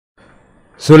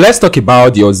So let's talk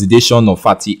about the oxidation of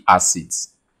fatty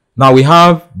acids. Now we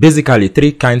have basically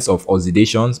three kinds of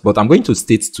oxidations, but I'm going to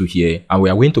state two here and we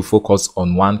are going to focus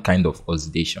on one kind of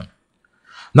oxidation.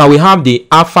 Now we have the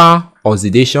alpha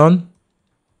oxidation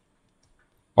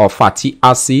of fatty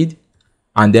acid,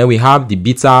 and then we have the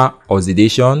beta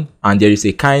oxidation, and there is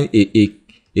a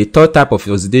third type of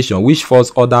oxidation which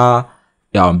falls under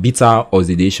beta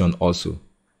oxidation also.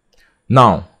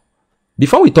 Now,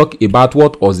 before we talk about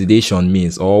what oxidation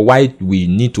means or why we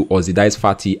need to oxidize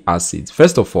fatty acids,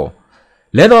 first of all,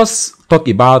 let us talk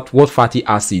about what fatty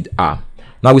acids are.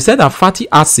 Now, we said that fatty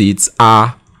acids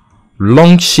are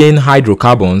long-chain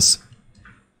hydrocarbons.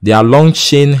 They are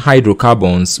long-chain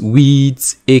hydrocarbons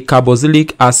with a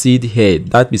carboxylic acid head,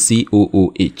 that is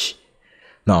COOH.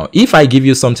 Now, if I give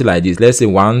you something like this, let's say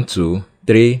 1, 2,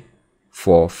 3,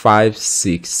 4, 5,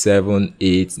 6, 7,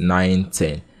 8, 9,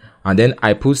 10. And then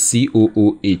I put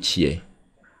COOH here.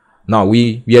 Now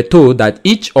we are told that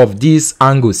each of these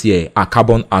angles here are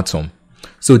carbon atom.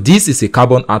 So this is a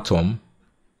carbon atom.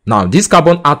 Now this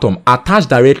carbon atom attached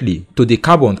directly to the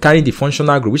carbon carrying the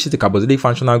functional group, which is the carboxylic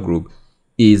functional group,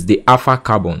 is the alpha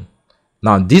carbon.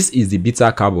 Now this is the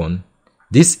beta carbon.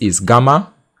 This is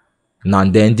gamma.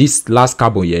 And then this last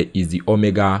carbon here is the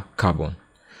omega carbon.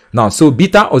 Now so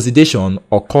beta oxidation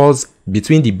occurs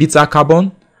between the beta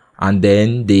carbon and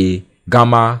then the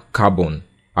gamma carbon.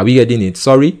 Are we getting it?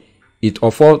 Sorry, it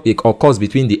occurs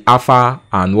between the alpha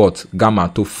and what?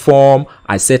 Gamma to form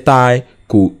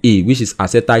acetyl-CoA, which is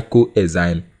acetyl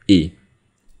coenzyme A,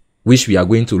 which we are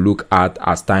going to look at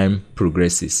as time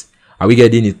progresses. Are we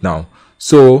getting it now?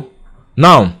 So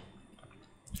now,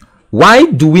 why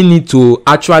do we need to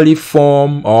actually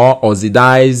form or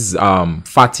oxidize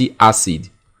fatty acid?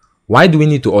 Why do we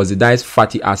need to oxidize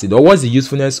fatty acid? Or what's the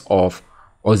usefulness of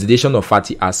oxidation of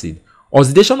fatty acid?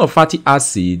 Oxidation of fatty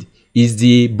acid is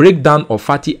the breakdown of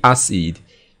fatty acid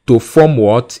to form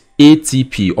what?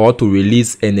 ATP, or to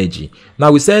release energy.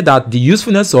 Now we said that the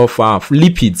usefulness of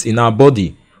lipids in our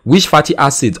body, which fatty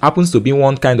acid happens to be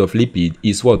one kind of lipid,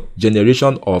 is what?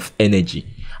 Generation of energy.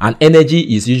 And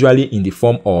energy is usually in the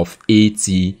form of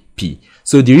ATP.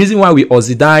 So the reason why we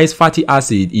oxidize fatty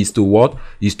acid is to what?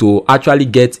 Is to actually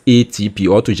get ATP,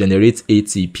 or to generate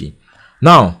ATP.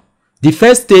 Now, the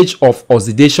first stage of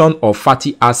oxidation of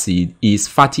fatty acid is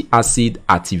fatty acid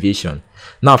activation.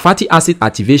 Now, fatty acid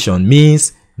activation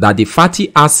means that the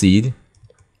fatty acid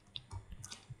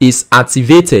is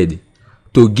activated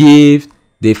to give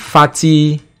the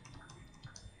fatty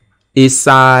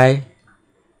acid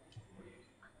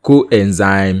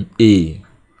coenzyme A.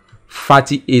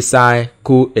 Fatty acid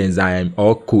coenzyme,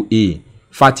 or CoA.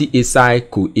 Fatty acid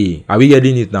CoA. Are we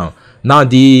getting it now? Now,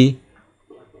 the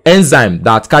enzyme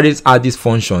that carries out this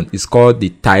function is called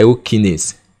the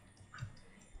thiokinase.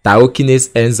 Thiokinase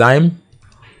enzyme,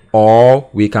 or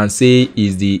we can say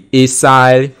is the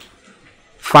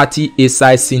fatty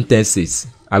acid synthesis.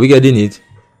 Are we getting it?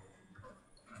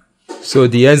 So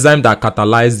the enzyme that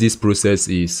catalyzes this process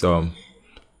is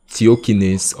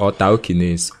thiokinase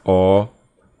or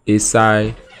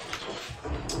acid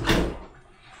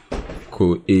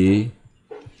CoA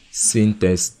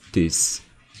synthesis.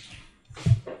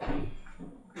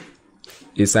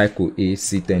 Acid-CoA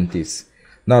synthesis.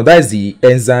 Now that is the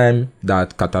enzyme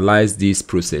that catalyzes this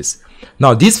process.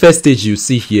 Now this first stage you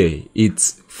see here, it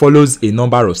follows a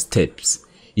number of steps.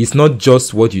 It's not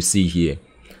just what you see here.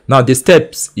 Now the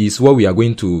steps is what we are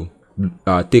going to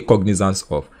take cognizance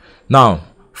of. Now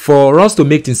for us to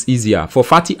make things easier, for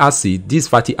fatty acid, this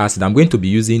fatty acid, I'm going to be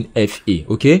using Fa.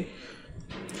 Okay.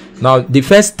 Now the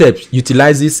first step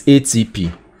utilizes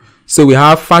ATP. So we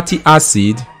have fatty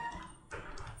acid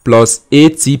plus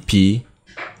ATP,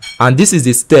 and this is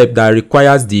the step that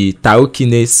requires the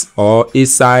thiokinase or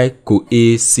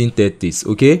acid-CoA synthesis.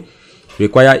 Okay,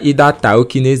 require either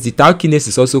thiokinase. The thiokinase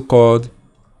is also called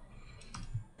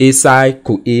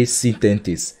acid-CoA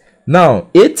synthesis. Now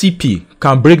ATP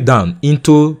can break down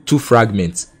into two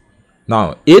fragments.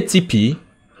 Now ATP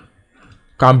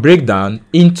can break down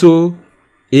into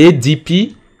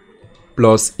ADP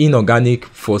plus inorganic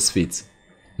phosphate.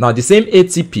 Now the same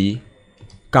ATP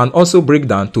can also break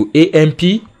down to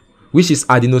AMP, which is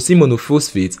adenosine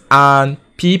monophosphate, and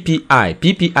PPI.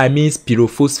 PPI means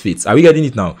pyrophosphate. Are we getting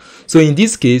it now? So in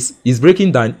this case, it's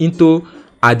breaking down into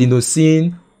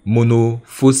adenosine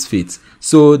monophosphate.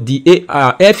 So the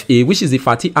Fa, which is the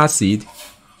fatty acid,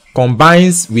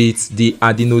 combines with the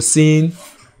adenosine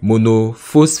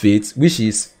monophosphate, which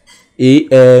is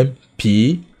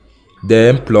AMP,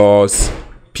 then plus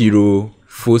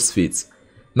pyrophosphate.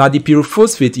 Now the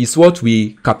pyrophosphate is what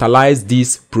we catalyze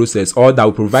this process, or that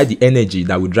will provide the energy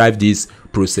that will drive this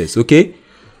process. Okay,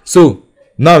 so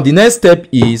Now the next step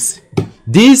is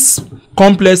this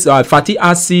complex fatty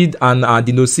acid and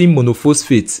adenosine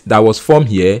monophosphate that was formed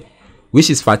here,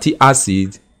 which is fatty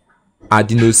acid,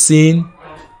 adenosine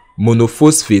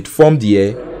monophosphate formed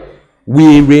here,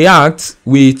 will react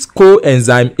with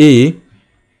coenzyme A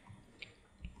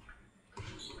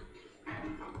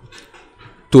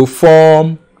to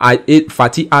form a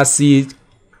fatty acid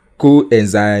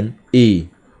coenzyme A,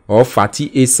 or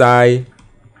fatty acid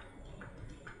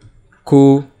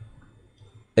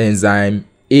coenzyme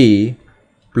A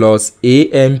plus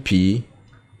AMP,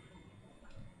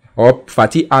 or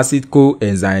fatty acid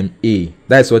coenzyme A.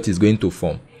 That's what is going to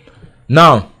form.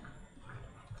 Now,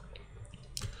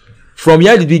 from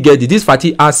here did we get this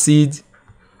fatty acid,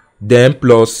 then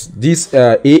plus this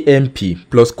AMP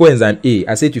plus coenzyme A.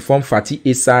 I said to form fatty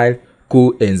acyl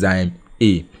coenzyme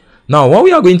A. Now, what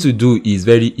we are going to do is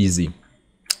very easy.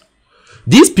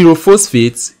 This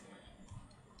pyrophosphate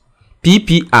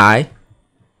PPI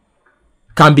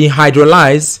can be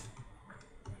hydrolyzed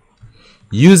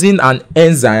using an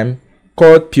enzyme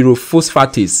called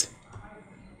pyrophosphatase.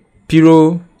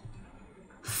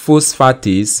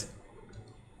 Pyrophosphatase,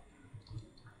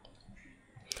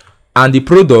 and the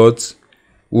product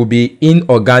will be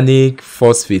inorganic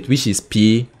phosphate, which is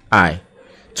PI,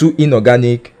 2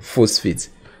 inorganic phosphates.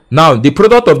 Now, the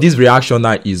product of this reaction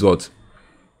now is what?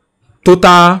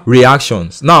 Total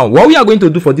reactions. Now, what we are going to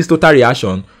do for this total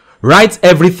reaction, write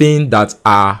everything that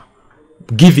are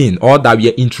given or that we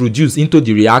are introduced into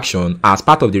the reaction as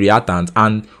part of the reactant,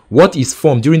 and what is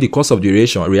formed during the course of the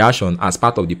reaction as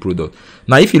part of the product.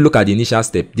 Now, if you look at the initial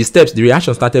step, the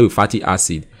reaction started with fatty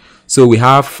acid. So we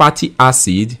have fatty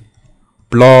acid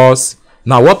plus,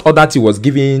 now what other thing was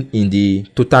given in the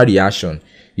total reaction?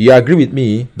 You agree with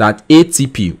me that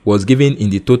ATP was given in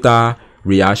the total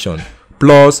reaction,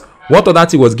 plus what other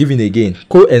thing was given again?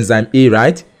 Coenzyme A,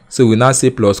 right? So we now say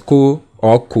plus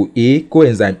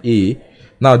coenzyme A.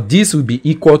 Now this will be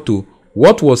equal to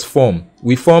what was formed.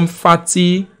 We formed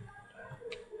fatty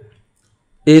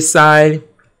acyl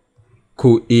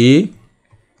CoA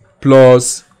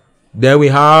plus, then we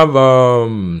have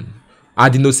adenosine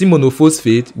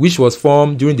monophosphate, which was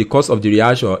formed during the course of the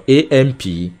reaction, AMP,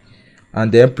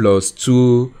 and then plus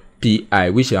 2 PI,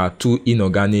 which are 2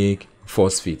 inorganic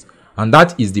phosphates. And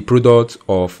that is the product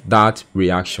of that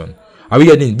reaction. Are we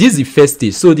getting? This is the first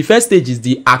stage. So the first stage is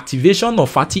the activation of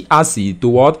fatty acid to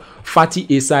what? Fatty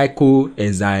acyl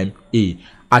coenzyme A.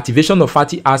 Activation of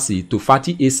fatty acid to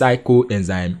fatty acyl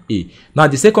coenzyme A. Now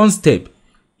the second step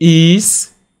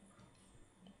is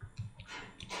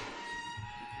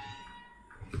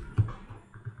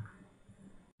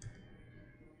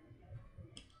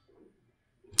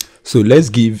so let's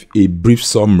give a brief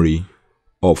summary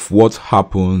of what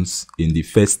happens in the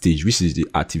first stage, which is the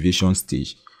activation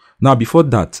stage. Now, before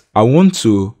that, I want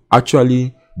to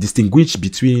actually distinguish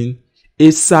between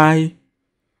fatty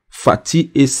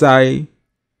acyl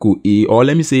CoA, or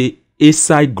let me say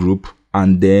acyl group,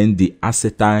 and then the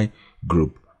acetyl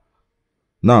group.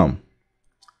 Now,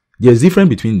 there's difference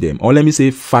between them, or let me say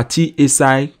fatty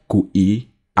acyl CoA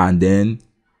and then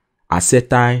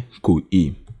acetyl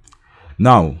CoA.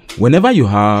 Now, whenever you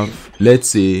have, let's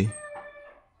say,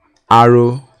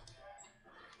 arrow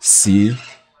C,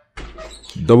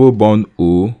 double bond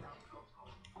O,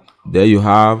 there you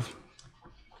have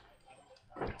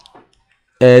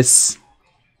SCOA.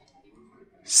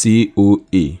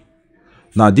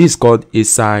 Now, this is called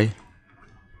acyl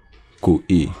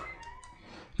CoA.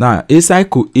 Now, acyl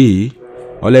CoA,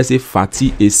 or let's say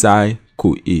fatty acyl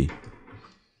CoA,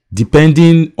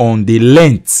 depending on the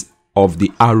length of the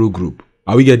arrow group.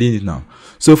 Are we getting it now?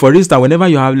 So for instance, whenever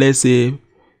you have, let's say,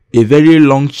 a very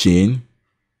long chain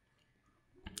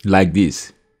like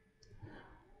this,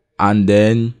 and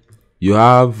then you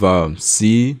have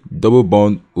C double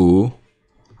bond O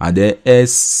and then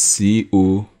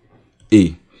SCOA,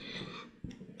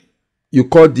 you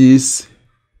call this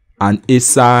an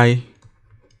acyl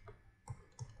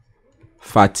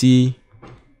fatty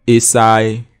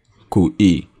acyl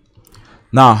CoA.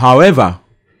 Now, however,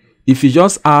 if you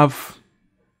just have,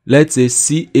 let's say,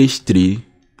 CH3,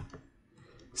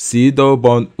 C double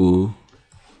bond O,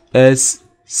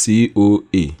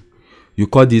 SCOA, you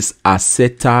call this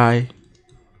acetyl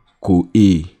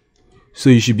CoA. So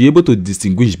you should be able to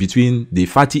distinguish between the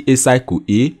fatty acyl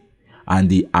CoA and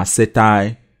the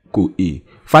acetyl CoA.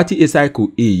 Fatty acyl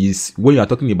CoA is when you are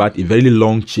talking about a very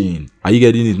long chain. Are you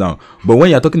getting it now? But when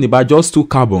you are talking about just 2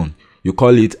 carbon, you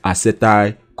call it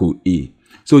acetyl CoA.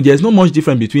 So there's not much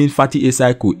difference between fatty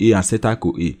acyl CoA and acetyl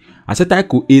CoA. Acetyl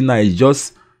CoA now is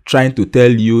just trying to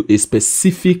tell you a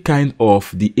specific kind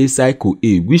of the acyl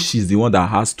CoA, which is the one that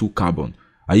has 2 carbon.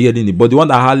 Are you getting it? But the one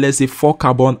that has, let's say, 4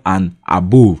 carbon and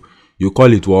above, you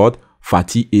call it what?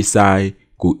 Fatty acyl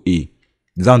CoA.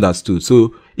 Is that understood?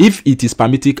 So if it is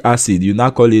palmitic acid, you now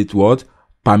call it what?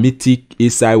 Palmitic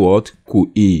acyl what?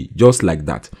 CoA. Just like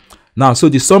that. Now, so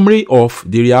the summary of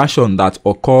the reaction that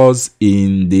occurs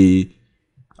in the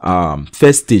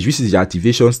first stage, which is the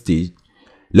activation stage.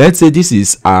 Let's say this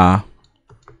is a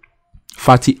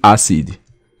fatty acid,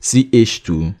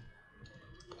 CH2,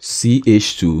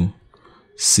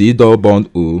 C double bond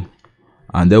O,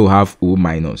 and then we have O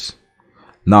minus.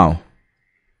 Now,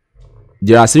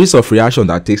 there are a series of reactions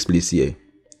that takes place here.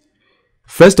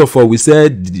 First of all, we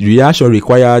said the reaction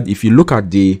required, if you look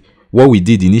at what we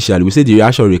did initially, we said the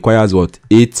reaction requires what?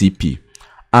 ATP.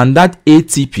 And that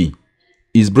ATP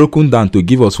is broken down to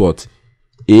give us what?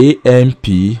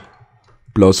 AMP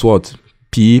plus what?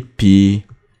 PPI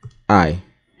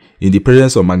in the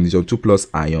presence of magnesium 2 plus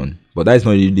ion. But that is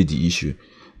not really the issue.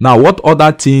 Now, what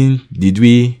other thing did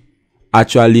we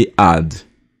actually add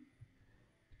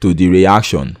to the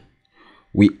reaction?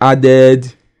 We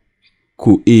added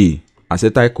CoA,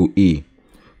 acetyl CoA,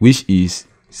 which is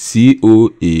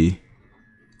CoASH.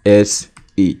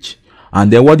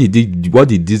 And then what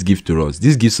did this give to us?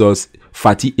 This gives us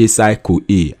fatty acyl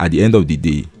CoA at the end of the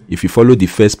day. If you follow the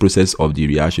first process of the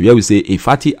reaction, here we say a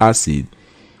fatty acid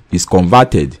is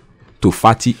converted to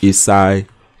fatty acyl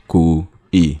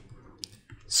CoA.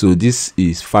 So this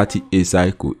is fatty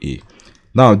acyl CoA.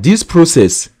 Now this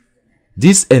process,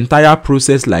 this entire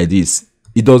process like this,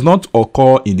 it does not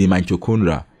occur in the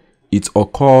mitochondria. It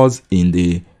occurs in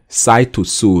the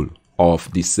cytosol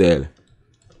of the cell.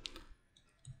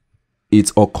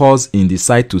 It occurs in the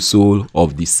cytosol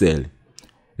of the cell.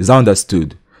 Is that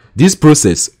understood? This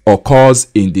process occurs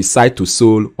in the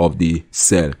cytosol of the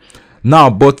cell. Now,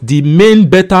 but the main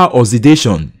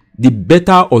beta-oxidation,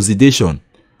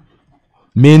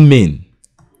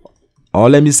 or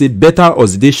let me say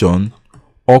beta-oxidation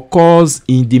occurs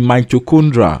in the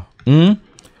mitochondria.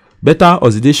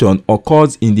 Beta-oxidation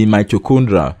occurs in the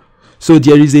mitochondria. So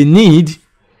there is a need,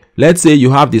 let's say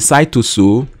you have the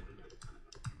cytosol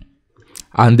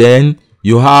and then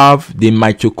you have the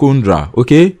mitochondria,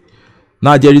 okay?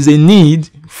 Now there is a need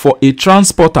for a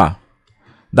transporter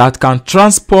that can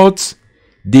transport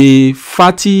the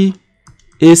fatty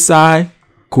acyl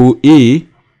CoA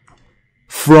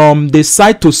from the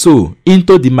cytosol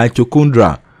into the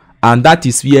mitochondria, and that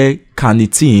is where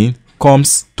carnitine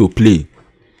comes to play.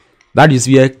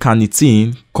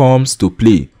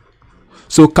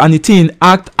 So carnitine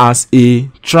acts as a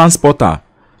transporter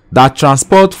that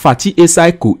transports fatty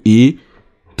acyl CoA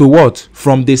to what?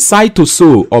 From the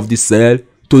cytosol of the cell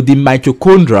to the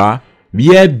mitochondria,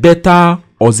 where beta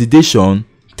oxidation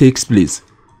takes place.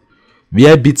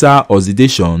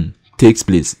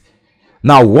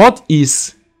 Now, what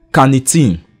is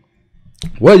carnitine?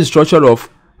 What is the structure of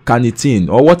carnitine,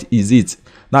 or what is it?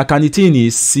 Now, carnitine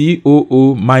is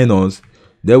COO minus,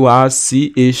 then we have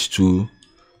CH2,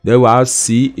 then we have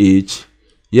CH.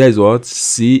 Here is what?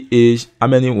 CH. How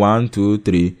many? 1, 2,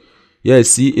 3. Here is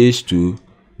CH2.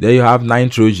 Then you have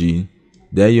nitrogen.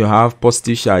 Then you have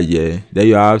positive charge here. Then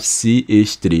you have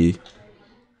CH3,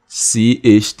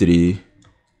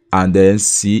 and then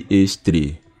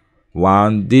CH3.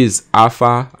 This is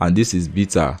alpha and this is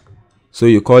beta. So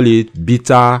you call it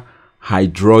beta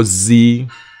hydroxy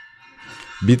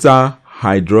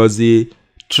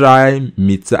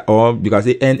trimethyl, or you can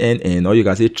say NNN, or you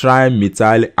can say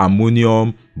trimethyl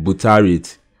ammonium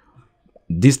butyrate.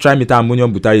 This trimethyl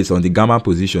ammonium butyrate is on the gamma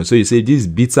position. So you say this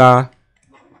beta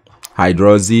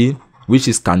hydroxy, which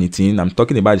is carnitine. I'm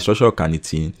talking about the structure of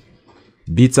carnitine.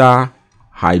 Beta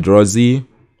hydroxy.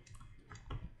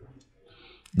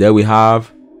 Then we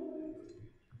have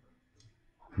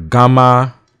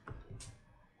gamma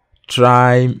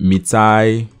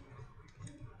trimethyl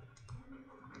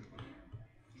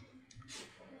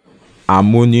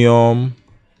ammonium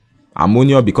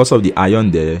because of the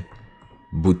ion there,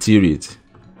 butyrate.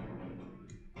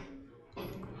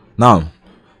 Now,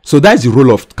 so that's the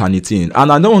role of carnitine,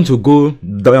 and I don't want to go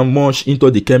down much into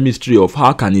the chemistry of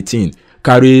how carnitine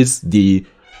carries the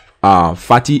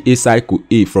fatty acyl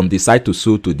CoA from the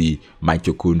cytosol to the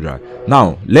mitochondria.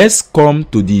 Now, let's come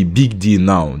to the big deal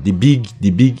now, the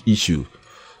big issue.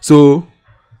 So,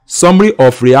 summary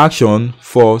of reaction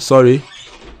from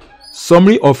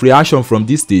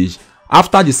this stage.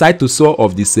 After the cytosol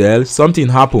of the cell, something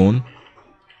happened.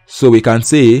 So we can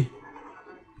say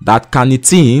that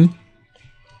carnitine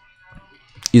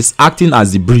is acting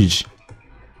as the bridge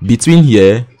between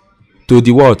here to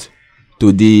the what?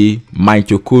 To the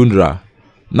mitochondria.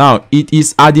 Now, it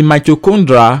is at the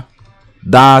mitochondria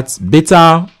that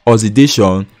beta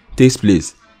oxidation takes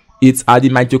place. it's at the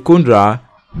mitochondria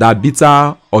that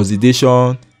beta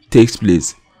oxidation takes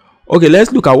place. Okay,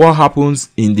 let's look at what happens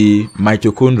in the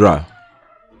mitochondria.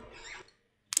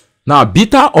 Now,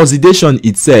 beta oxidation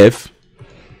itself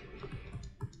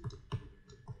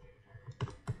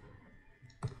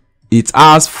it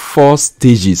has 4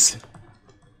 stages.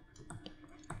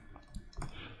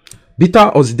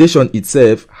 Beta oxidation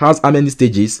itself has how many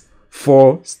stages?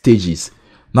 4 stages.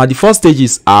 Now, the 4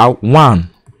 stages are 1.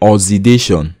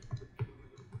 Oxidation.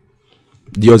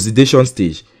 The oxidation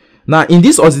stage. Now, in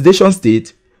this oxidation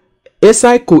state,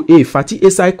 acyl-CoA, fatty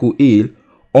acyl-CoA,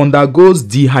 undergoes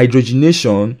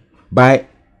dehydrogenation by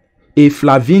a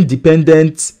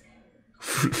flavin-dependent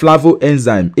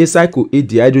flavoenzyme, acyl-CoA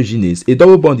dehydrogenase. A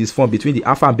double bond is formed between the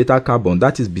alpha and beta carbon,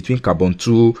 that is between carbon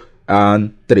 2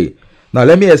 and 3. Now,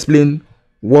 let me explain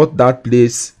what that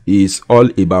place is all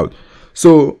about.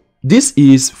 So, this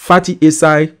is fatty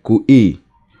acyl-CoA,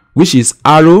 which is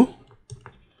arrow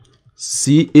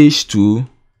CH2,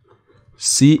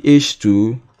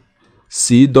 CH2,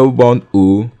 C double bond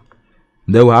O,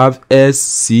 then we have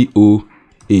SCOA.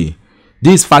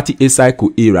 This is fatty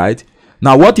acyl-CoA, right?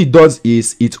 Now, what it does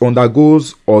is it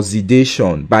undergoes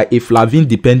oxidation by a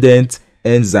flavin-dependent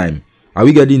enzyme. Are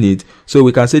we getting it? So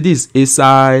we can say this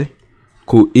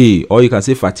acyl-CoA, or you can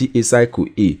say fatty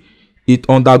acyl-CoA. It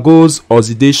undergoes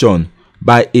oxidation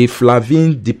by a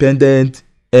flavin-dependent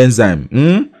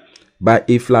enzyme. By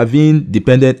a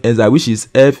flavin-dependent enzyme, which is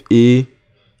FAD.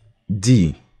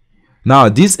 Now,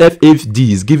 this FAD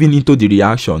is given into the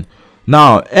reaction.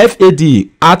 Now, FAD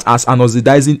acts as an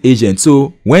oxidizing agent.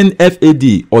 So, when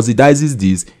FAD oxidizes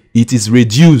this, it is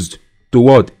reduced to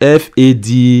what?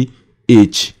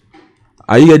 FADH.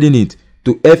 Are you getting it?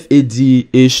 To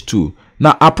FADH2.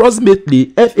 Now,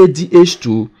 approximately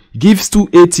FADH2 gives 2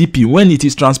 ATP when it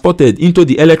is transported into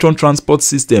the electron transport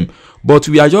system. But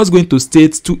we are just going to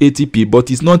state 2 ATP, but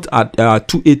it's not at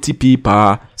 2 ATP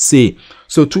per se.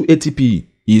 So 2 ATP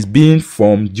is being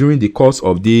formed during the course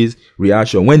of this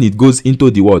reaction when it goes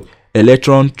into the what?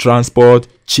 Electron transport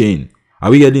chain. Are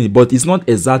we getting it? But it's not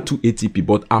exact 2 ATP,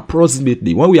 but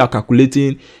approximately when we are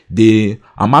calculating the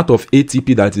amount of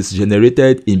ATP that is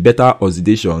generated in beta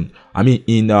oxidation, I mean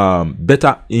in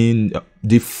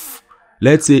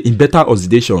let's say in beta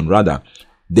oxidation rather,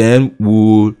 then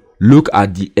we'll look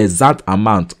at the exact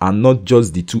amount and not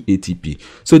just the 2 ATP.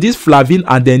 So this flavin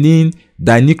adenine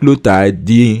dinucleotide,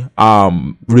 the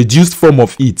reduced form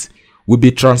of it, will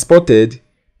be transported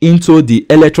into the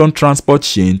electron transport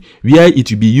chain where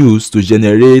it will be used to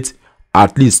generate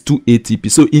at least 2 ATP.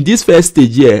 So in this first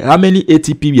stage here, how many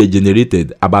ATP were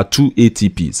generated? About 2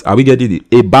 ATPs. Are we getting it?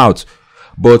 About.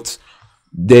 But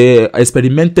the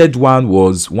experimented one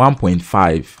was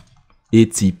 1.5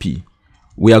 ATP.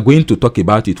 We are going to talk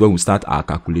about it when we start our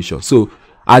calculation. So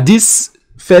at this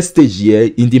first stage here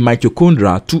in the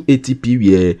mitochondria, 2 ATP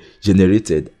were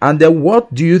generated. And then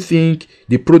what do you think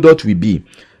the product will be?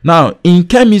 Now, in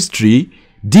chemistry,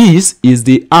 this is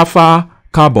the alpha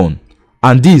carbon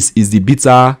and this is the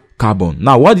beta carbon.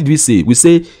 Now, what did we say? We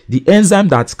say the enzyme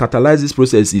that catalyzes this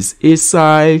process is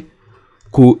acyl-CoA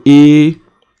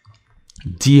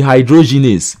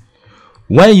dehydrogenase.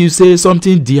 When you say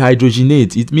something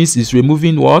dehydrogenate, it means it's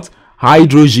removing what?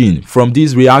 Hydrogen from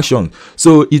this reaction.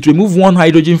 So it removes one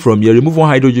hydrogen from here, remove one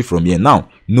hydrogen from here. Now,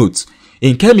 note,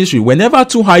 in chemistry, whenever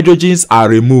 2 hydrogens are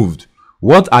removed,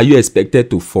 what are you expected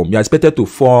to form? You are expected to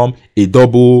form a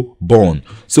double bond.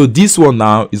 So this one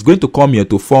now is going to come here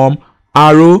to form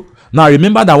arrow. Now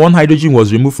remember that one hydrogen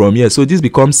was removed from here, so this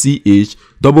becomes CH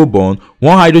double bond.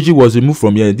 One hydrogen was removed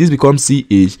from here, this becomes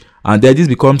CH, and then this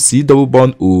becomes C double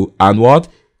bond O, and what?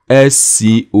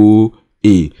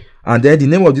 SCOA. And then the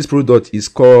name of this product is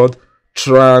called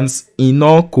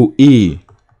trans-enol-CoA.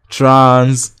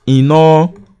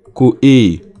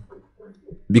 Trans-enol-CoA,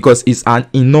 because it's an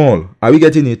enol. Are we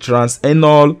getting it?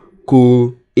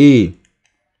 Trans-enol-CoA.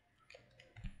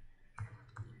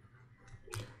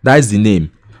 That is the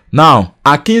name. Now,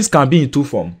 alkenes can be in 2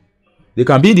 forms. They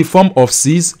can be in the form of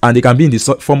cis and they can be in the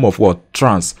form of what?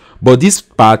 Trans. But this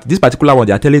particular one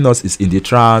they are telling us is in the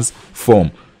trans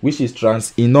form, which is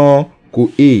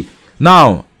trans-enol-CoA.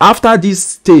 Now, after this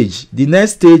stage, the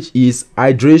next stage is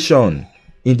hydration.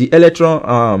 In the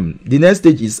electron, the next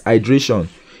stage is hydration.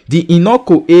 The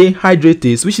enol-CoA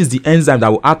hydratase, which is the enzyme that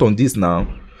will act on this now,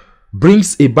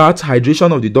 brings about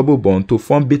hydration of the double bond to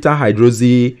form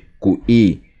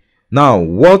beta-hydroxy-CoA. Now,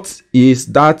 what is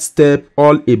that step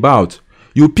all about?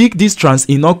 You pick this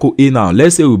trans-enol-CoA now.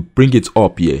 Let's say we bring it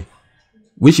up here,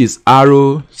 which is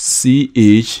arrow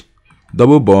CH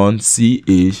double bond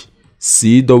CH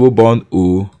C double bond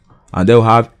O, and then we'll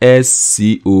have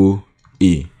SCOA.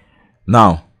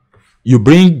 Now, you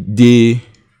bring the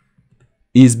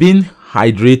is being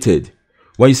hydrated.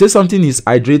 When you say something is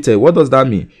hydrated, what does that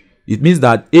mean? It means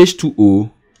that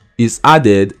H2O is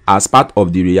added as part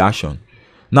of the reaction.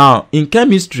 Now, in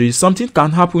chemistry, something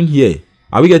can happen here.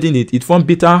 Are we getting it? It forms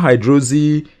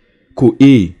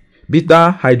beta-hydroxy-CoA.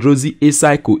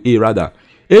 Beta-hydroxy-acyl-CoA rather.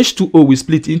 H2O will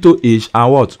split into H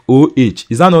and what? OH.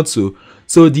 Is that not so?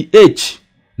 So the H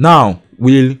now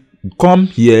will come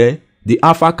here, the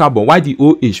alpha carbon, while the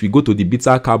OH will go to the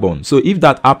beta carbon. So if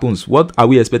that happens, what are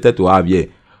we expected to have here?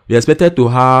 We expected to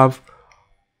have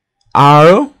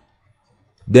R.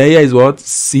 Then here is what?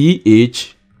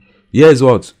 CH. Here is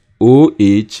what?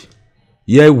 OH.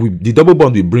 Here the double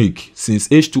bond will break since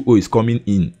H2O is coming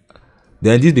in.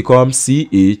 Then this becomes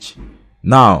CH.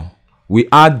 Now we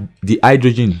add the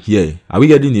hydrogen here. Are we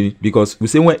getting it? Because we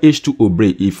say when H2O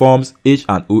break, it forms H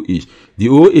and OH. The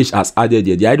OH has added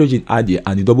here, the hydrogen added here,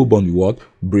 and the double bond will what?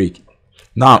 Break.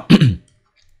 Now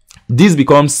this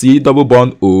becomes C double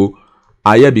bond O,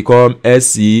 and here become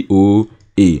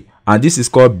SCOA, and this is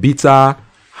called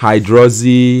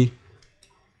beta-hydroxy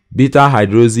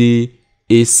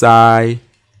acyl-CoA.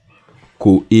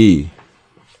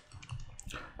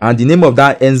 And the name of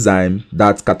that enzyme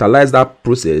that catalyzes that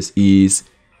process is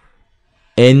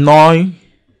enoy-CoA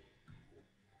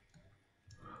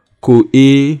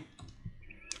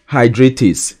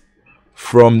hydratase.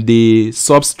 From the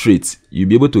substrate, you'll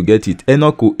be able to get it.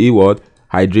 Enoy-CoA what?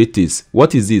 Hydratase.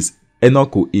 What is this?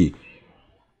 Enoy-CoA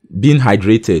being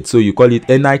hydrated. So you call it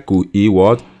Enoy-CoA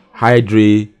what?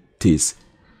 Hydratase.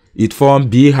 It forms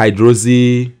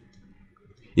B-hydroxy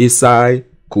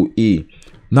acyl-CoA.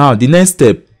 Now the next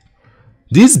step,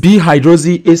 this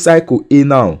B-hydroxy acyl-CoA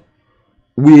now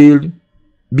will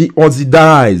be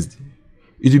oxidized.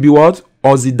 It will be what?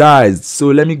 Oxidized. So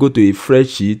let me go to a fresh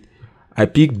sheet. I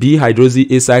pick B-hydroxy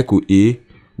acyl-CoA,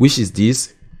 which is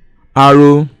this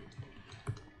arrow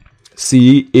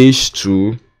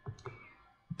CH2,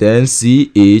 then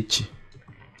CH.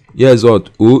 Here is what?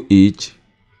 OH.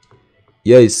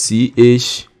 Here is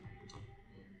CH.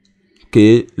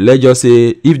 Okay, let's just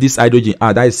say if this hydrogen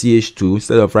that is CH2,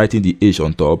 instead of writing the H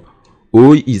on top,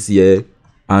 O is here,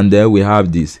 and then we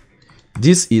have this.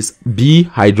 This is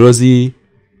B-hydroxy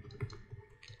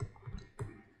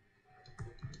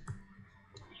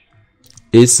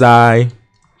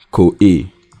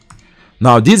acyl-CoA.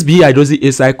 Now this B-hydroxy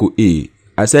acyl-CoA,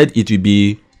 I said it will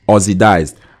be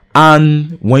oxidized,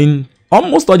 and when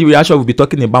almost all the reaction we'll be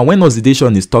talking about, when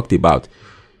oxidation is talked about,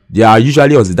 there are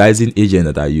usually oxidizing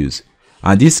agents that are used.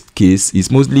 And this case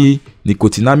is mostly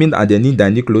nicotinamide adenine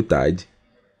dinucleotide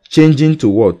changing to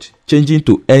what? Changing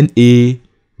to NADH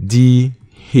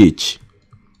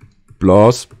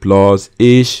plus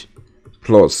H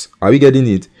plus. Are we getting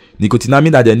it?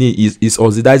 Nicotinamide adenine is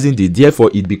oxidizing the, therefore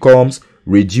it becomes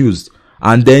reduced.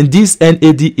 And then this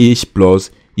NADH plus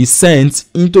is sent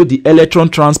into the electron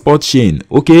transport chain,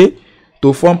 okay,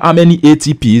 to form how many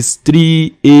ATPs?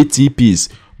 3 ATPs.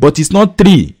 But it's not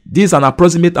 3. This is an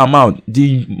approximate amount.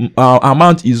 The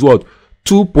amount is what?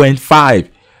 2.5.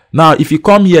 Now, if you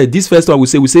come here, this first one we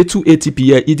say 2 ATP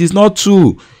here. It is not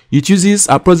 2. It uses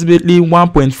approximately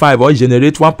 1.5 or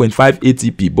generate 1.5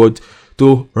 ATP. But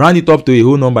to round it up to a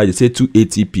whole number, they say 2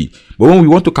 ATP. But when we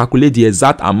want to calculate the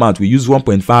exact amount, we use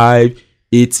 1.5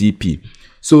 ATP.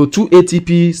 So 3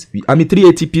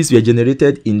 ATPs were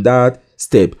generated in that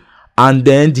step. And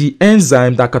then the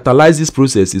enzyme that catalyzes this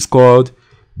process is called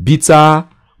beta.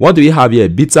 What do we have here?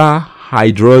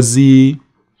 Beta-hydroxy.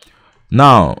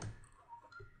 Now,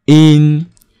 in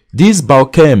this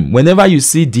biochem, whenever you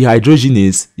see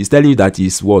dehydrogenase, it's telling you that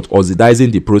it's what?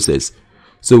 Oxidizing the process.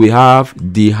 So we have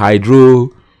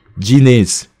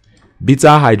dehydrogenase,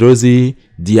 beta-hydroxy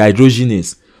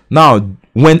dehydrogenase. Now,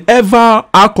 whenever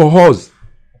alcohols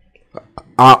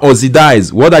are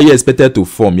oxidized, what are you expected to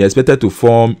form? You're expected to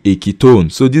form a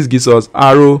ketone. So this gives us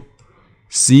arrow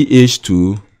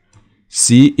CH2,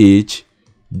 CH,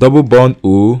 double bond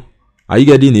O. Are you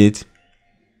getting it?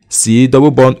 C,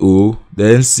 double bond O,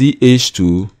 then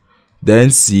CH2,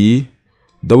 then C,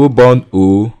 double bond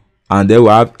O, and then we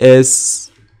have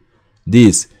S.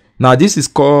 This. Now this is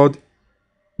called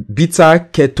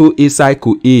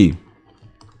beta-keto-acyl-CoA.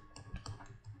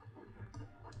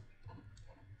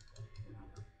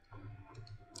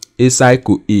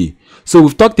 Acyl-CoA. So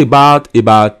we've talked about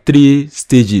 3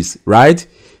 stages, right?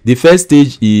 The first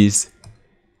stage is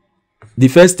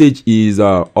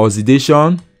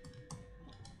oxidation.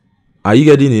 Are you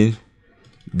getting it?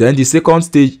 Then the second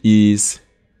stage is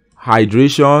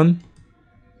hydration.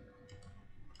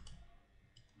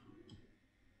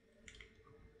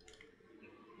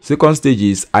 Second stage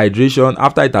is hydration.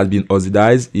 After it has been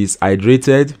oxidized, is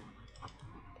hydrated.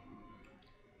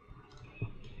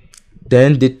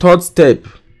 Then the third step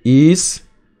is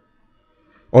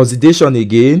oxidation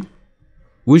again,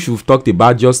 which we've talked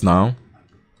about just now.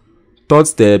 Third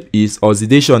step is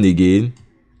oxidation again.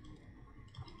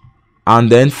 And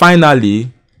then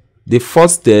finally, the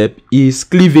fourth step is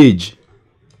cleavage.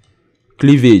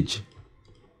 Cleavage.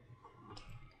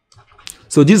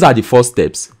 So these are the four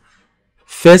steps.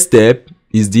 First step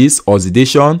is this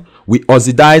oxidation. We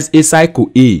oxidize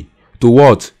acyl-CoA to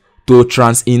what? To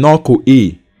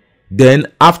transenol-CoA. Then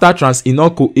after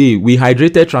transenol-CoA, we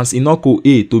hydrated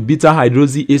transenol-CoA to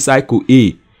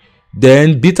beta-hydroxyacyl-CoA.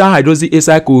 Then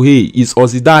beta-hydroxyacyl-CoA is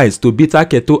oxidized to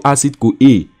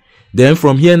beta-keto-acid-CoA. Then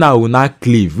from here now we will now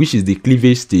cleave, which is the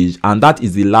cleavage stage, and that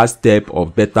is the last step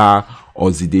of beta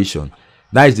oxidation.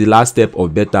 That is the last step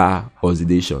of beta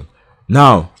oxidation.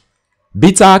 Now,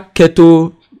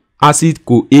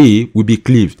 beta-keto-acid-CoA will be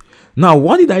cleaved. Now,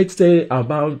 what did I say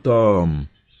about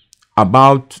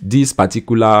this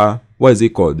particular, what is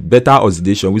it called, beta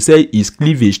oxidation? We say is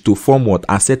cleavage to form what?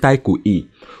 Acetyl-CoA,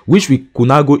 which we could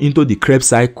now go into the Krebs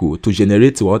cycle to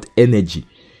generate what? Energy.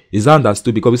 Is that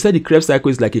understood? Because we said the Krebs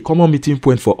cycle is like a common meeting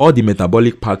point for all the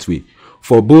metabolic pathway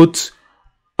for both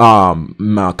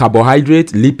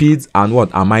carbohydrate, lipids, and what?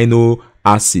 Amino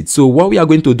acids. So what we are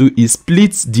going to do is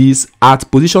split this at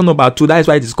position number 2. That is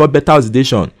why it is called beta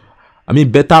oxidation. I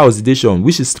mean beta oxidation,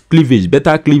 which is cleavage,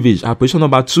 beta cleavage at position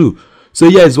number 2. So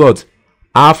here is what?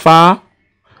 Alpha,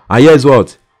 and here is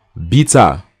what?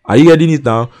 Beta. Are you getting it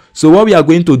now? So what we are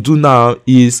going to do now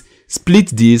is split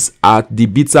this at the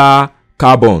beta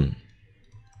carbon.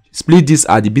 Split this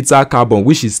at the beta carbon,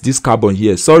 which is this carbon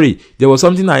here. Sorry, there was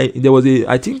something I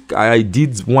think I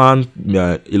did one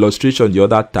illustration the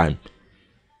other time.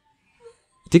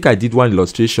 I think I did one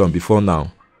illustration before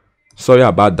now. Sorry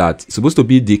about that. It's supposed to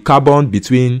be the carbon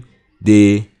between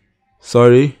the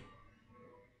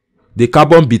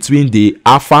carbon between the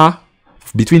alpha,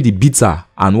 between the beta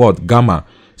and what? Gamma.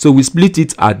 So we split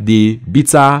it at the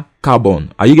beta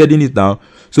carbon. Are you getting it now?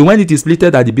 So when it is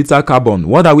splitted at the beta carbon,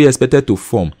 what are we expected to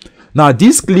form? Now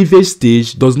this cleavage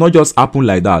stage does not just happen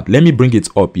like that. Let me bring it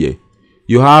up here.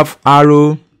 You have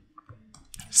arrow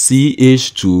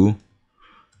CH2,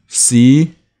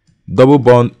 C double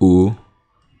bond O,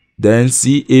 then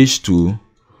CH2,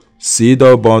 C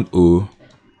double bond O,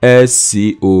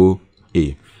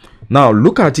 SCOA. Now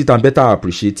look at it and better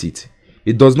appreciate it.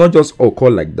 It does not just occur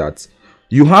like that.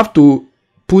 You have to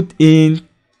put in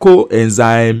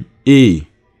coenzyme A,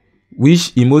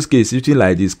 which in most cases is written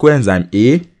like this: coenzyme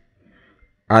A,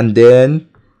 and then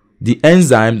the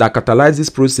enzyme that catalyzes this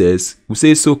process, we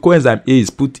say so coenzyme A is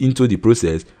put into the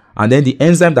process, and then the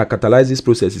enzyme that catalyzes this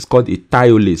process is called a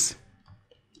thiolase.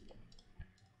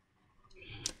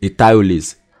 A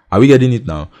thiolase. Are we getting it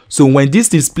now? So when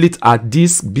this is split at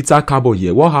this beta carbon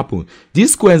here, what happens?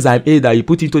 This coenzyme A that you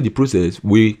put into the process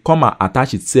will come and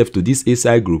attach itself to this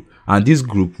acyl group, and this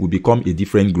group will become a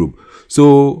different group.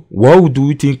 So what do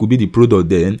you think will be the product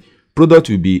then? Product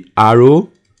will be arrow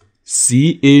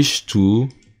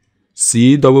CH2,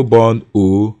 C double bond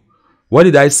O. What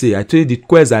did I say? I told you the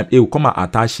coenzyme A will come and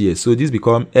attach here. So this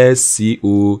becomes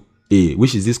SCOA,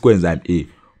 which is this coenzyme A,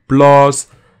 plus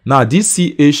now this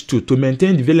CH2, to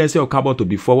maintain the valency of carbon to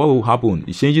be 4, what will happen?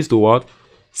 It changes to what?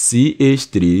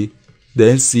 CH3,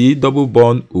 then C double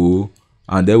bond O,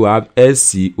 and then we have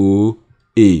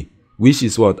SCOA, which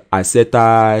is what?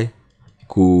 Acetyl-CoA,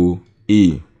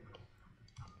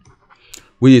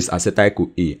 which is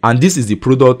acetyl-CoA. And this is the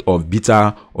product of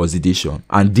beta oxidation.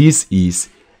 And this is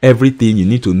everything you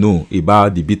need to know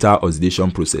about the beta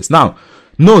oxidation process. Now,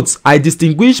 note, I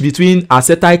distinguish between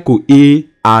acetyl-CoA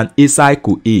and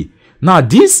acyl-CoA. Now,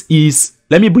 this is,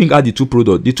 let me bring out the two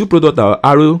products. The two products are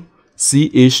arrow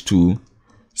CH2,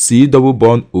 C double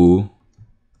bond O,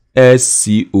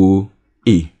 SCOA,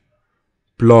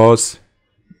 plus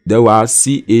there was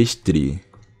CH3,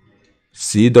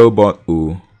 C double bond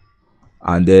O,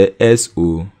 and the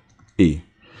SOA.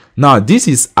 Now, this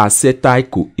is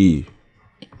acetyl-CoA,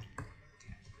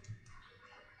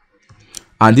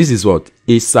 and this is what?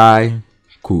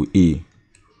 Acyl-CoA.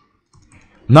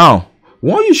 Now,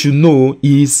 what you should know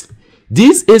is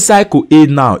this acyl-CoA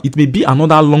now, it may be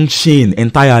another long chain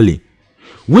entirely,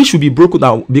 which should be broken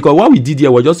down, because what we did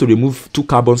here was just to remove 2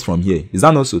 carbons from here. Is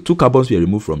that not so? 2 carbons were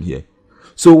removed from here.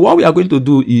 So what we are going to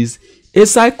do is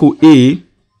acyl-CoA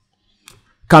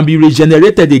can be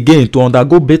regenerated again to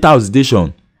undergo beta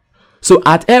oxidation. So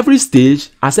at every stage,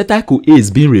 acetyl-CoA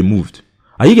is being removed.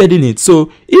 Are you getting it?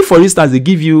 So if, for instance, they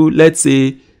give you, let's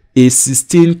say, a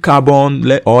 16 carbon,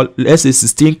 or let's say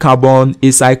 16 carbon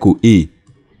acyl-CoA,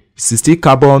 16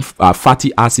 carbon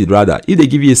fatty acid rather. If they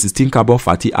give you a 16 carbon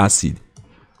fatty acid,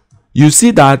 you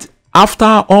see that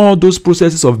after all those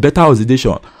processes of beta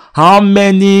oxidation, how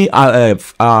many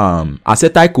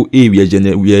acetyl-CoA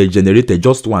were generated?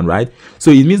 Just one, right?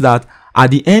 So it means that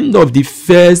at the end of the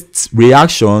first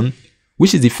reaction,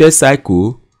 which is the first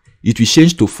cycle, it will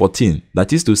change to 14.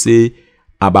 That is to say,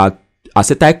 about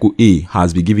acetyl-CoA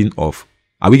has been given off.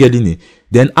 Are we getting it?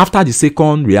 Then after the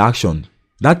second reaction,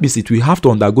 that means it will have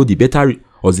to undergo the beta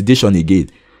oxidation again.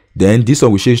 Then this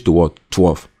one will change to what?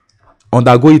 12.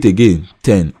 Undergo it again,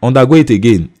 10. Undergo it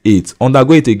again, 8.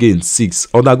 Undergo it again, 6.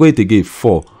 Undergo it again,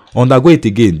 4. Undergo it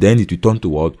again, then it will turn to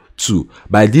what? 2.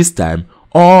 By this time,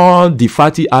 all the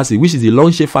fatty acid, which is the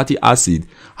long chain fatty acid,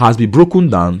 has been broken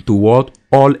down to what?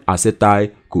 All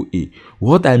acetyl-CoA.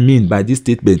 What I mean by this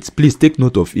statement, please take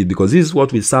note of it, because this is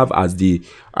what will serve as the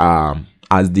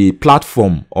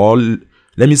platform, or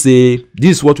let me say,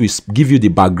 this is what will give you the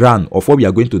background of what we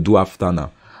are going to do after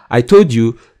now. I told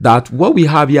you that what we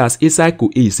have here as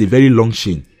acyl-CoA is a very long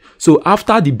chain. So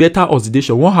after the beta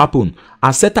oxidation, what happened?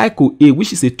 Acetyl-CoA,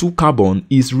 which is a 2-carbon,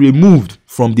 is removed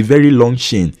from the very long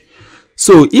chain.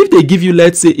 So if they give you,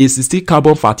 let's say, a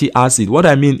 16-carbon fatty acid, what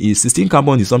I mean is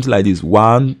 16-carbon is something like this.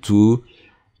 1, 2,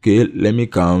 okay, let me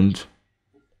count.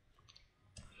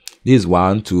 This is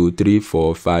 1, 2, 3,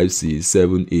 4, 5, 6,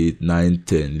 7, 8, 9,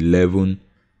 10, 11,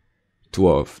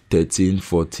 12, 13,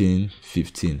 14,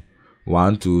 15.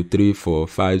 1, 2, 3, 4,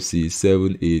 5, 6,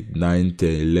 7, 8, 9,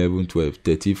 10, 11, 12,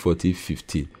 13, 14,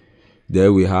 15.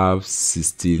 There we have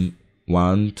 16.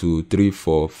 1, 2, 3,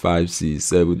 4, 5, 6,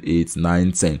 7, 8,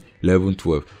 9, 10, 11,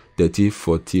 12, 13,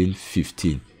 14,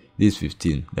 15. This is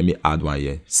 15. Let me add one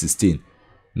here. 16.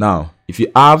 Now, if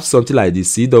you have something like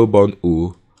this, C double bond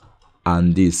O,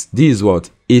 and this is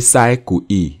what?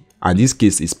 Acyl-CoA. And this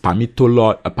case is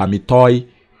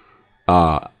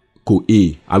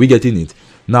palmitoyl-CoA. Are we getting it?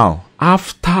 Now,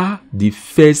 after the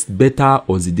first beta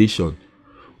oxidation,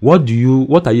 what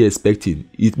are you expecting?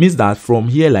 It means that from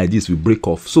here like this we break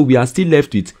off. So we are still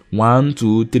left with 1,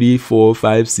 2, 3, 4,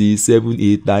 5, 6, 7,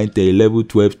 8, 9, 10, 11,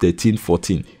 12, 13,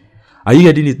 14. Are you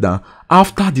getting it now?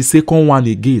 After the second one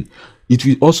again, it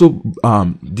will also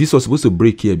this was supposed to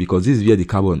break here, because this is where the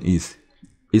carbon is.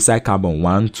 Acyl carbon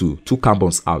 1, 2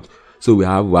 carbons out. So we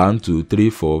have 1, 2, 3,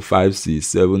 4, 5, 6,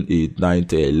 7, 8, 9,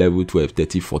 10, 11, 12,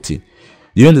 13, 14.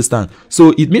 Do you understand?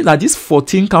 So it means that this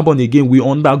 14 carbon again will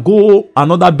undergo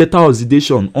another beta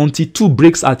oxidation until 2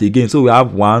 breaks out again. So we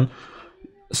have 1.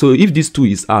 So if this 2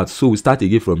 is out, so we start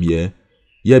again from here.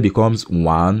 Here becomes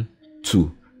 1,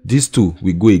 2. This 2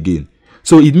 will go again.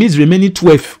 So it means remaining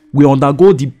 12 will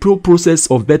undergo the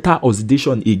process of beta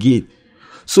oxidation again.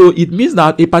 So it means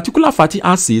that a particular fatty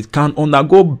acid can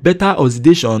undergo beta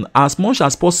oxidation as much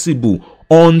as possible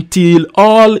until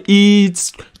all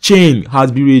its chain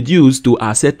has been reduced to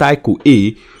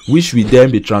acetyl-CoA, which will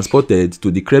then be transported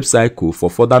to the Krebs cycle for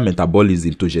further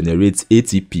metabolism to generate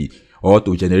ATP, or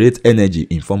to generate energy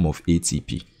in form of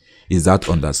ATP. Is that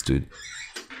understood?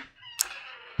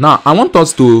 Now, I want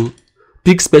us to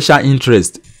pick special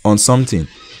interest on something.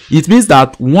 It means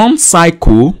that one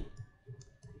cycle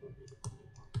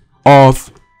of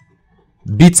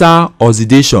beta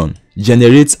oxidation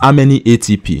generates how many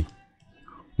ATP?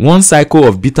 One cycle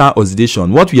of beta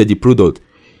oxidation, what were the product?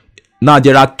 Now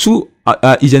there are two,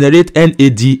 it generates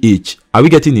NADH. Are we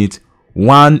getting it?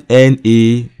 1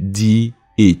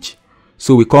 NADH.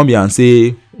 So we come here and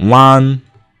say 1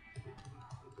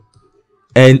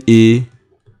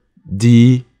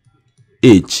 NADH.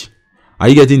 Are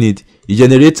you getting it? It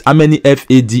generates how many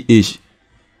FADH?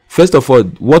 First of all,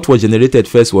 what was generated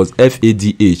first was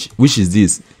FADH, which is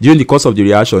this. During the course of the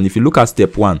reaction, if you look at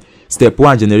step 1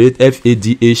 generates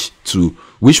FADH2,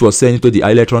 which was sent into the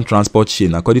electron transport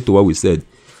chain, according to what we said,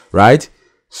 right?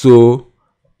 So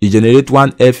it generates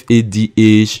 1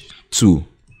 FADH2.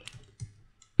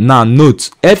 Now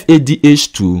note,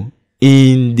 FADH2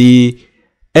 in the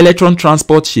electron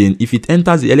transport chain, if it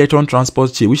enters the electron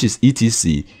transport chain, which is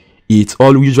ETC, it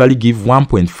all usually give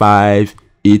 1.5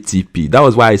 ATP. That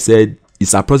was why I said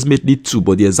it's approximately 2,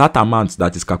 but the exact amount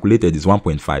that is calculated is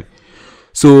 1.5.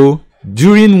 So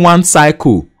during one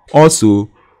cycle, also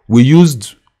we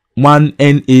used 1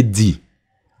 NAD.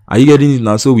 Are you getting it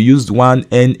now? So we used 1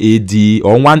 NAD,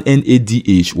 or 1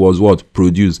 NADH was what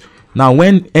produced. Now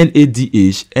when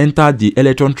NADH entered the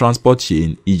electron transport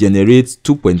chain, it generates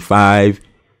 2.5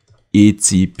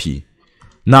 ATP.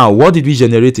 Now what did we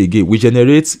generate again? We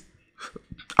generate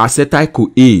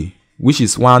acetyl-CoA, which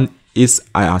is 1 is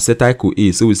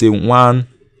acetyl-CoA. So we say 1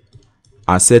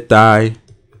 acetyl-CoA,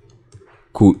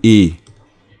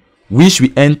 which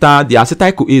we enter, the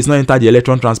acetyl-CoA is not enter the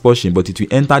electron transport chain, but it will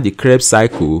enter the Krebs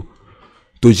cycle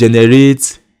to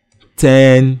generate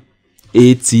 10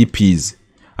 ATPs.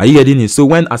 Are you getting it? So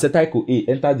when acetyl-CoA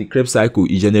enters the Krebs cycle,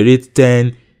 it generates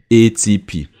 10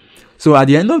 ATP. So at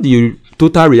the end of the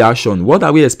total reaction, what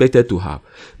are we expected to have?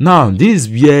 Now, this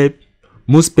is where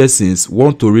most persons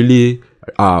want to really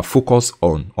focus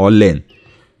on or learn.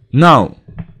 Now,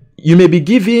 you may be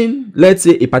given, let's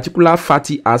say, a particular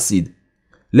fatty acid,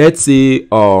 let's say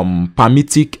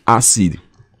palmitic acid,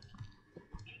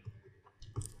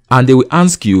 and they will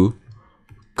ask you,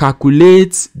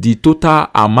 calculate the total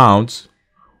amount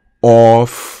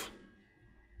of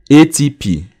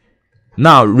ATP.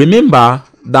 Now, remember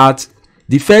that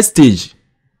the first stage,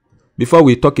 before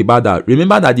we talk about that,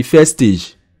 remember that the first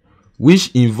stage, which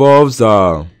involves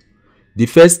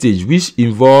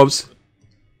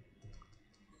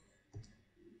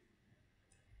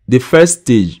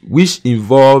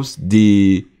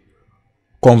the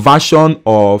conversion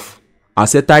of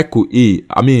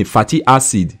acetyl-CoA, fatty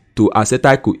acid to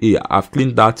acetyl-CoA. I've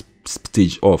cleaned that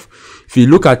stage off. If you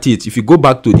look at it, if you go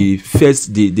back to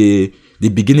the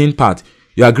beginning part,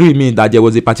 you agree with me that there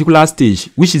was a particular stage,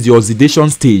 which is the oxidation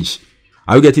stage.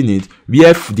 Are you getting it?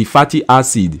 Where the fatty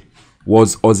acid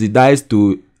was oxidized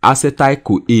to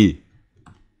acetyl-CoA.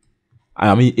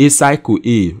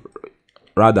 Acyl-CoA,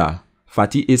 rather,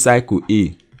 fatty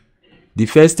acyl-CoA. The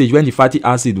first stage, when the fatty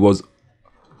acid was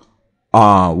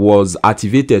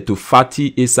activated to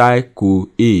fatty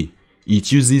acyl-CoA,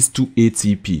 it uses 2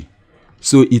 ATP.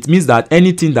 So it means that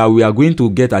anything that we are going to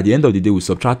get at the end of the day, we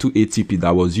subtract 2 ATP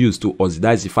that was used to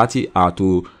oxidize the fatty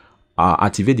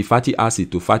activate the fatty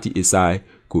acid to fatty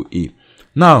acyl-CoA.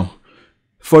 Now,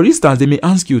 for instance, they may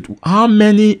ask you how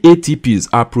many ATPs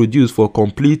are produced for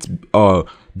complete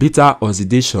beta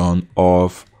oxidation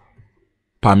of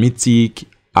palmitic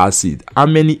acid. How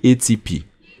many ATP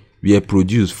were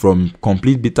produced from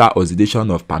complete beta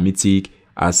oxidation of palmitic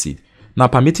acid? Now,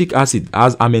 palmitic acid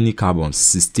has how many carbons?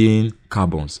 16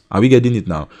 carbons. Are we getting it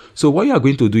now? So what you are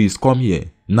going to do is come here.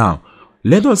 Now,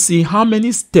 let us see how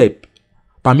many steps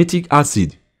palmitic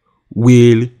acid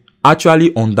will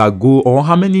actually undergo, or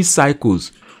how many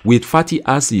cycles with fatty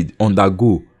acid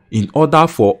undergo in order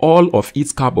for all of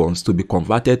its carbons to be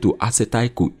converted to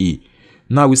acetyl-CoA.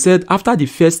 Now, we said after the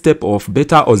first step of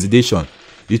beta oxidation,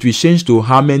 it will change to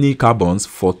how many carbons?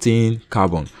 14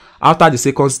 carbons. After the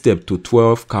second step, to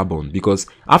 12 carbon, because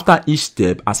after each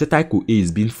step, acetyl-CoA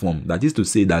is being formed. That is to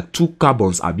say that 2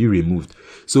 carbons are being removed.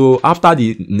 So after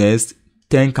the next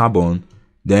 10 carbon,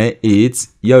 then 8,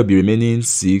 here will be remaining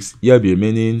 6, here will be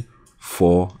remaining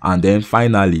 4, and then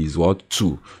finally is what?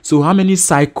 2. So how many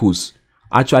cycles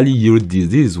actually yield this?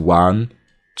 This is 1,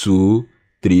 2,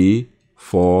 3,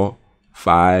 4,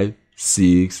 5,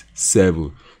 6,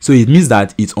 7. So it means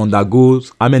that it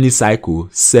undergoes how many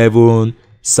cycles? 7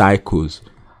 cycles.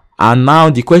 And now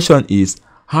the question is,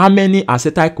 how many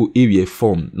acetyl-CoA were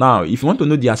formed? Now, if you want to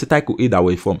know the acetyl-CoA that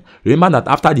were formed, remember that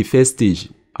after the first stage,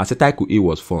 acetyl-CoA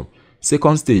was formed.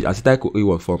 Second stage, acetyl-CoA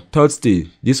was formed. Third stage,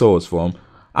 this one was formed.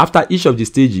 After each of the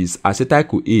stages,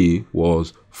 acetyl-CoA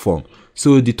was formed.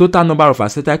 So the total number of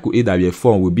acetyl-CoA that were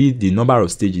formed will be the number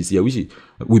of stages here, which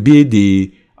will be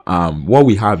the what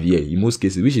we have here in most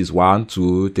cases, which is 1,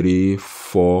 2, 3,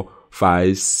 4,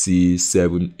 5, 6,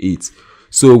 7, 8.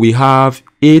 So we have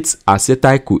 8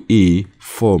 acetyl-CoA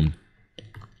formed.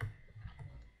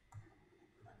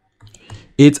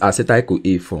 8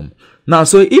 acetyl-CoA formed. Now,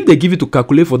 so if they give you to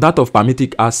calculate for that of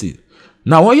palmitic acid,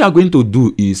 now what you are going to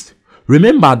do is,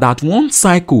 remember that one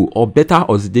cycle of beta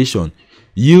oxidation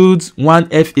yields 1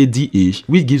 FADH,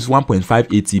 which gives 1.5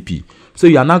 ATP. So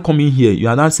you are now coming here, you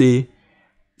are now say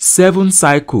 7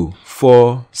 cycle.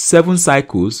 For 7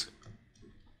 cycles,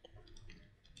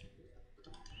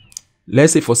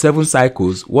 let's say for 7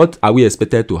 cycles, what are we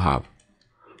expected to have?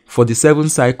 For the 7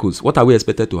 cycles, what are we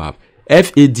expected to have?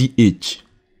 FADH,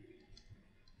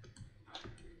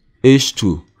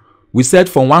 H2. We said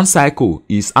for 1 cycle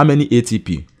is how many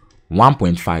ATP?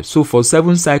 1.5. So for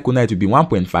 7 cycle now it will be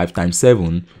 1.5 times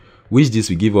 7, which this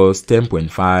will give us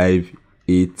 10.5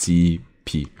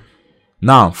 ATP.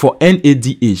 Now for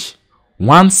NADH,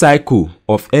 1 cycle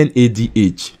of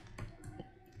NADH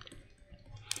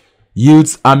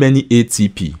yields how many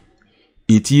ATP?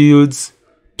 It yields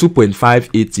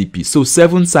 2.5 ATP. So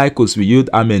 7 cycles will yield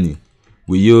how many?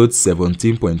 We yield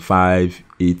 17.5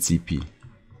 ATP.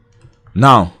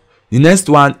 Now, the next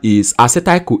one is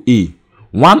acetyl-CoA.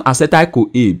 1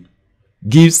 acetyl-CoA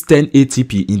gives 10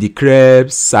 ATP in the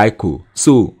Krebs cycle.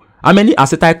 So, how many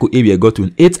acetyl-CoA we have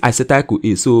gotten? 8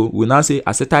 acetyl-CoA. So, we now say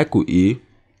acetyl-CoA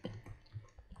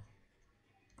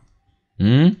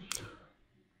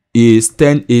is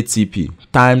 10 ATP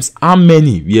times how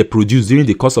many we have produced during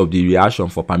the course of the reaction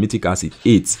for palmitic acid?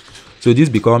 8. So, this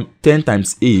becomes 10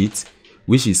 times 8,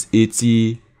 which is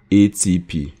 80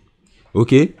 ATP.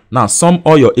 Okay, now sum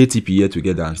all your ATP here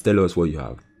together and tell us what you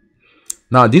have.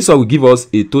 Now this one will give us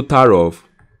a total of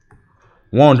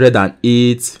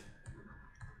 108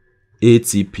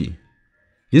 ATP.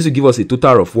 This will give us a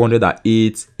total of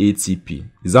 108 ATP.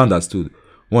 Is that understood?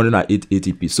 108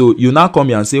 ATP. So you now come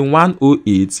here and say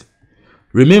 108.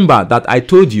 Remember that I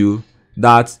told you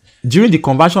that during the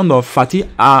conversion of fatty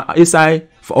acid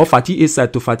or fatty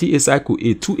acid to fatty acid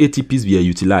CoA, 2 ATPs were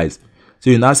utilized. So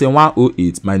you now say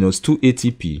 108 minus 2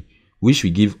 ATP, which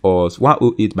will give us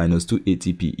 108 minus 2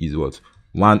 ATP is what?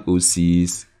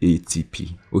 106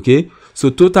 ATP. Okay, so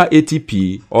total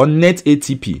ATP or net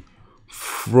ATP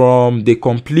from the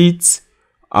complete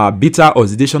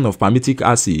beta-oxidation of palmitic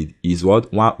acid is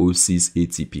what? 106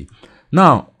 ATP.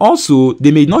 Now also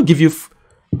they may not give you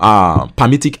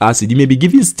palmitic acid, they may be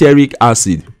giving stearic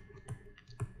acid.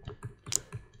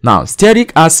 Now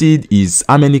stearic acid is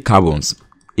how many carbons?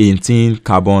 18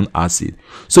 carbon acid.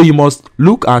 So you must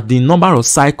look at the number of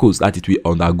cycles that it will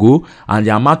undergo and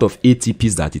the amount of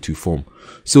ATPs that it will form.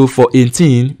 So for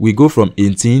 18, we go from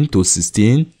 18 to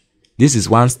 16. This is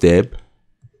one step.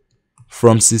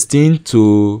 From 16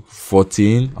 to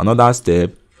 14, another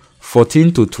step.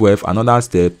 14 to 12, another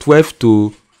step. 12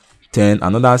 to 10,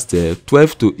 another step.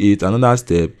 12 to 8, another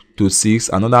step. To 6,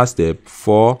 another step.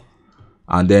 4,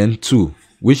 and then 2,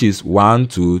 which is 1,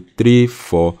 2, 3,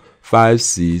 4, 5,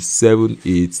 6, 7,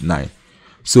 8, 9.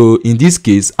 So in this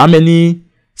case, how many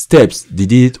steps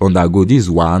did it undergo? This is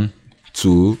 1,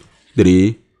 2,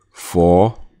 3,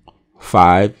 4,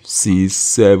 5, 6,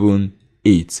 7,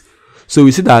 8. So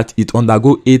we see that it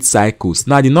undergo 8 cycles.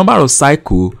 Now the number of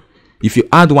cycles, if you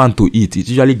add 1 to it, it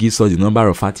usually gives us the number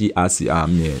of fatty acid,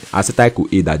 acetyl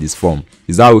CoA that is formed.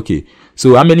 Is that okay?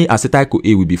 So how many acetyl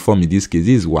CoA will be formed in this case?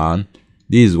 This is 1,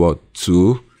 this is what?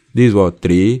 2, this is what?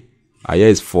 3, here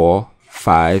is 4,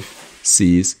 5,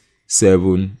 6,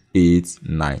 7, 8,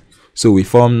 9. So we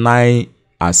form 9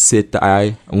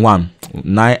 acetyl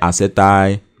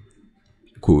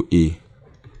CoA.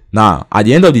 Now at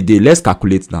the end of the day, let's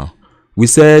calculate now. We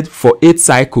said for 8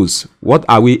 cycles, what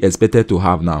are we expected to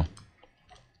have now?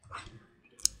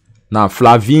 Now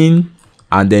flavine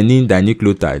adenine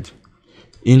dinucleotide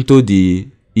into the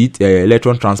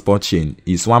electron transport chain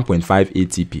is 1.5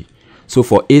 ATP. So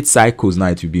for 8 cycles now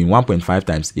it will be 1.5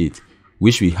 times 8,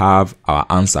 which we have our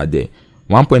answer there.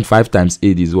 1.5 times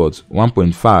 8 is what?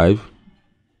 1.5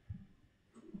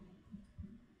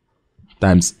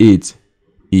 times 8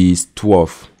 is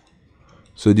 12.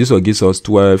 So this one gives us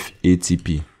 12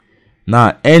 ATP.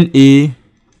 Now NADH,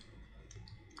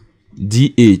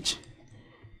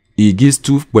 it gives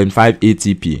 2.5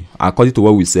 ATP according to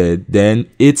what we said. Then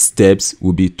 8 steps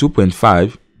will be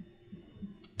 2.5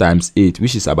 times 8,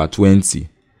 which is about 20.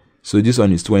 So this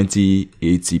one is 20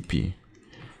 ATP.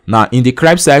 Now in the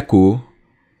Krebs cycle,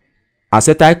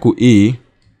 acetyl CoA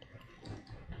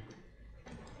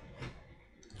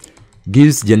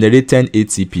generate 10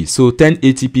 ATP. So 10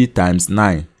 ATP times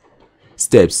 9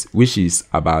 steps, which is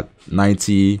about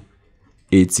 90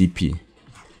 ATP.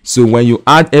 So when you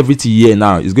add everything here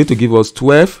now, it's going to give us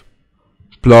 12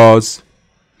 plus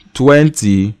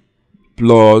 20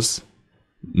 plus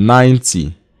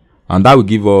 90, and that will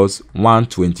give us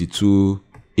 122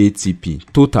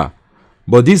 ATP total.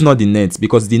 But this is not the net,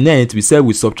 because the net, we said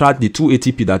we subtract the 2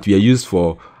 ATP that we are used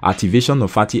for activation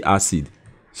of fatty acid.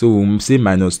 So we'll say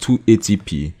minus 2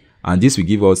 ATP, and this will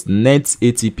give us net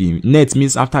ATP. Net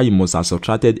means after you must have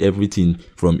subtracted everything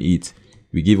from it,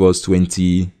 will give us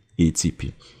 20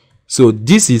 ATP. So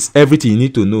this is everything you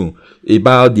need to know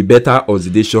about the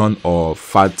beta-oxidation of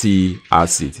fatty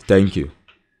acid. Thank you.